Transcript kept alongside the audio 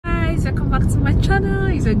guys, welcome back to my channel.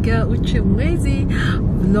 It's your girl Uche Nwezi,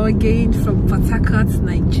 vlogging from Port Harcourt,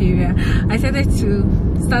 Nigeria. I decided to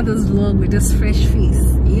start this vlog with this fresh face.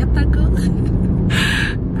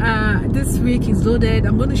 This week is loaded.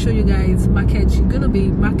 I'm going to show you guys market. It's going to be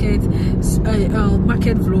market vlog.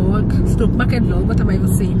 Stop, market vlog. What am I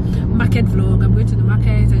even saying? Market vlog. I'm going to the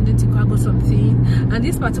market. I need to cargo something, and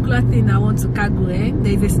this particular thing I want to cargo,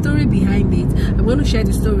 there is a story behind it. I'm going to share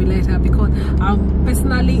the story later, because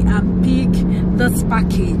personally I'm pick this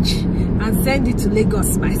package and send it to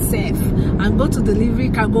Lagos myself, and go to delivery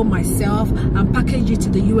cargo myself and package it to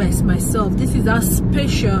the US myself. This is how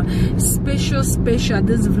special this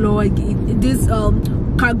vlog, this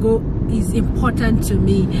cargo is important to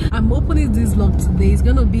me. I'm opening this vlog today. It's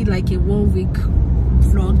gonna be like a 1 week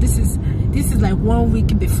vlog. This is like 1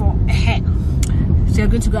 week before ahead. So I'm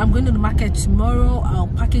going to the market tomorrow. I'll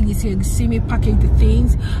package it. You see me package the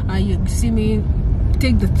things, you see me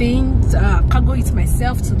take the things, cargo it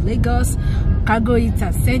myself to Lagos, cargo it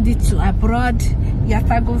and send it to abroad.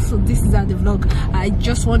 So this is how the vlog. I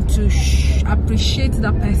just want to appreciate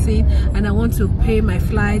that person, and I want to pay my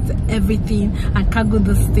flights, everything, and cargo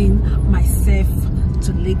this thing myself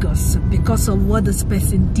to Lagos because of what this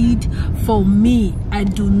person did for me. I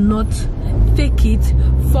do not take it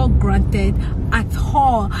for granted at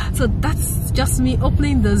all. So that's just me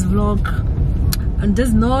opening this vlog. On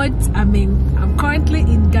this note, I'm currently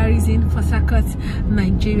in Garrison, Port Harcourt,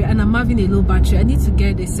 Nigeria, and I'm having a low battery. I need to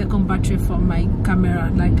get a second battery for my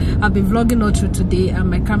camera. Like, I've been vlogging all through today and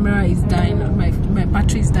my camera is dying. My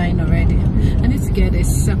battery is dying already. I need to get a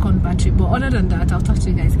second battery. But other than that, I'll talk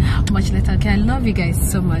to you guys much later. Okay, I love you guys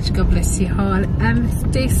so much. God bless you all, and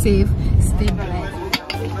stay safe, stay blessed.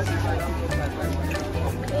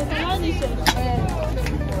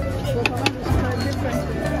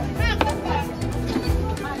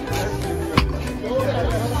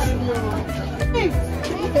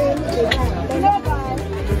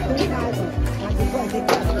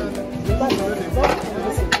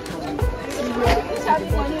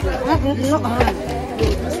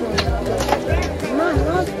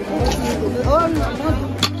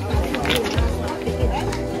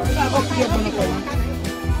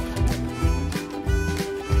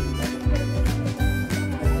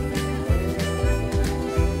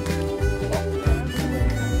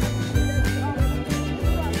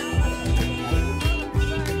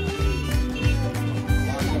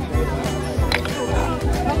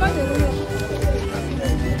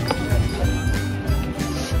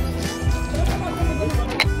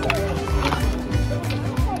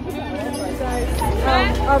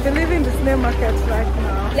 I'll be leaving the snail market right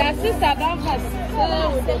now. Yeah, sister, that was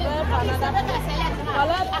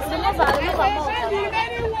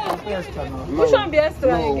which one be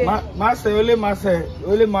extra again? Master, only master.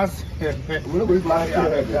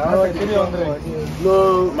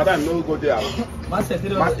 No, madam, no go there. Master,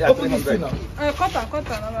 open this thing now. Quarter.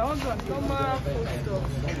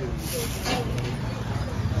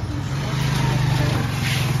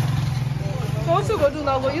 So what you go do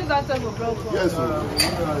now? Go use that type of block? Yes,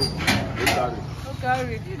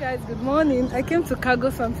 Okay, you guys, good morning. I came to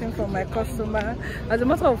cargo something from my customer. As a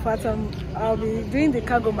matter of fact, I'll be doing the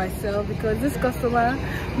cargo myself because this customer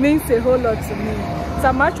means a whole lot to me. So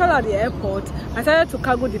I'm actually at the airport. I decided to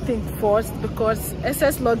cargo the thing first because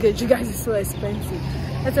SS luggage, you guys, is so expensive.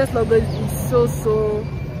 SS luggage is so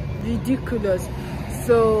ridiculous.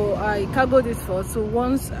 So I cargo this first. So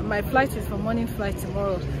once my flight is for morning flight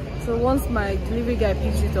tomorrow. So once my delivery guy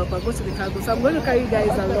picks it up, I go to the cargo. So I'm going to carry you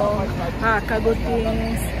guys along, cargo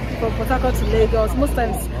things from Port Harcourt to Lagos. Most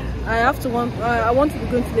times I want to be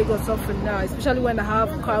going to Lagos often now, especially when I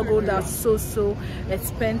have cargo that's so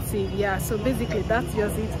expensive. Yeah, so basically that's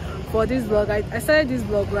just it for this vlog. I started this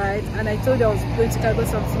vlog, right, and I told you I was going to cargo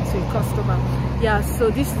something to a customer. Yeah,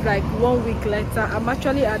 so this is like 1 week later. I'm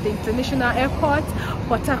actually at the international airport,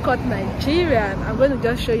 Port Harcourt, Nigeria. I'm going to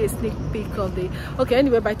just show you a sneak peek of the. Okay,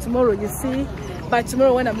 anyway, by tomorrow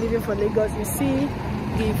when I'm leaving for Lagos, you see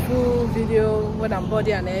the full video when I'm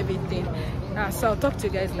boarding and everything. So I'll talk to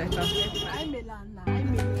you guys later.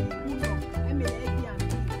 I'm a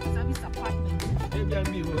service apartment.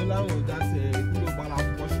 That's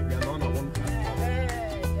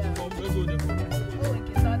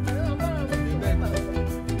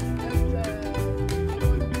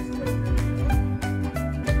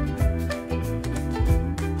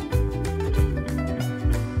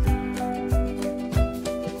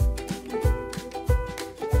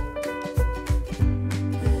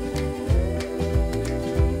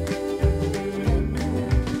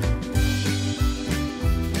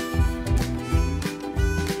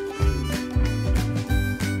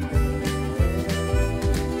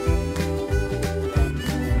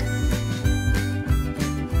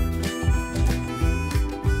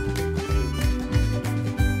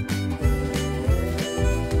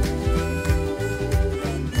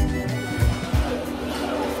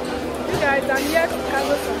guys, I'm here to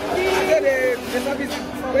cargo some things.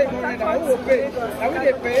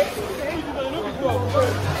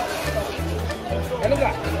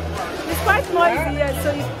 It's quite noisy here, so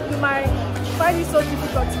you might find it so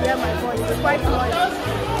difficult to hear my voice. It's quite noisy.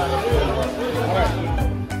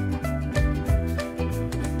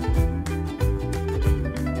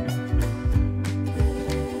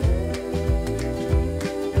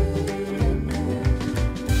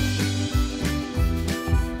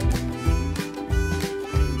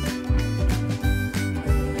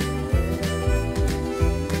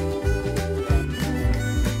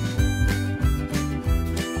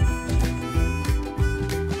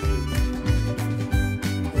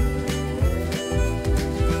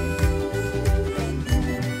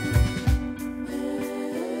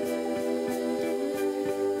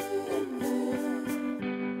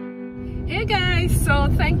 Hey guys, so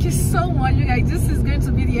thank you so much. You guys, this is going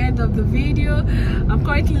to be the end of the video. I'm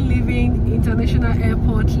currently leaving International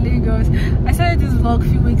Airport, Lagos. I started this vlog a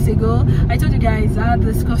few weeks ago. I told you guys I had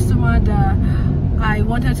this customer that I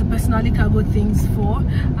wanted to personally cargo things for,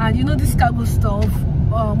 and you know this cargo stuff,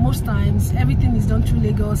 most times everything is done through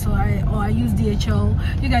Lagos, or I use DHL.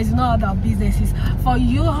 You guys know how that business is. For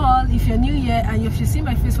you all, if you're new here and if you see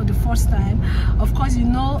my face for the first time, of course you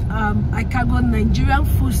know I cargo Nigerian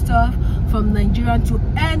food stuff from Nigeria to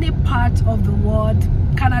any part of the world: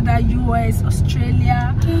 Canada, US,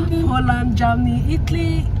 Australia, Holland, Germany,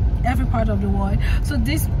 Italy, every part of the world. So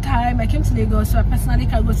this time I came to Lagos, so I personally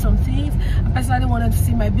cargo some things. I personally wanted to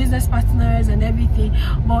see my business partners and everything,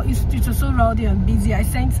 but it was so rowdy and busy. I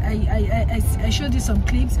showed you some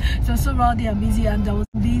clips. It was so rowdy and busy, and I was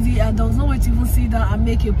busy, and there was no way to even sit down and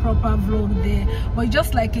make a proper vlog there. But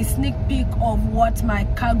just like a sneak peek of what my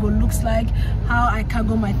cargo looks like, how I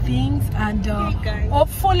cargo my things, and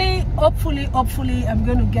hopefully I'm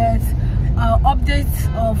going to get updates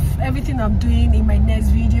of everything I'm doing in my next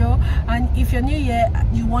video. And if you're new here,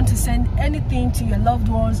 you want to send anything to your loved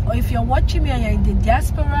ones, or if you're watching me and you're in the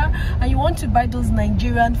diaspora and you want to buy those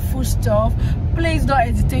Nigerian food stuff, please don't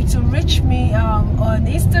hesitate to reach me on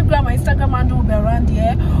Instagram. My Instagram handle will be around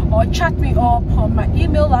here, or chat me up on my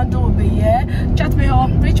email handle will be here. Chat me up,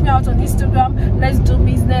 reach me out on Instagram. Let's do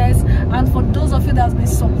business. And for those of you that have been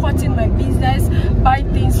supporting my business, buying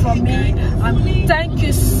things from me, and thank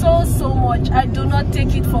you so much. I do not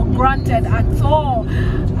take it for granted at all.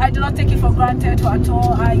 I do not take it for granted at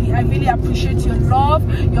all. I really appreciate your love,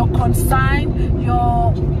 your concern,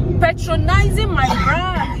 your patronizing my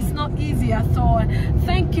brand. It's not easy at all.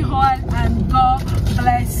 Thank you all, and God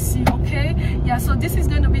bless you. Okay, yeah, so this is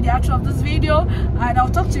going to be the outro of this video, and I'll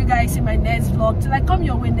talk to you guys in my next vlog. Till I come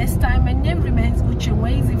your way next time, my name remains Uche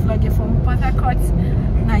Nwezi, vlogger from Port Harcourt,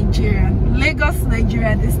 Nigeria. Lagos,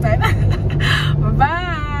 Nigeria this time. Bye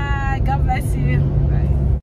bye. God bless you. Bye.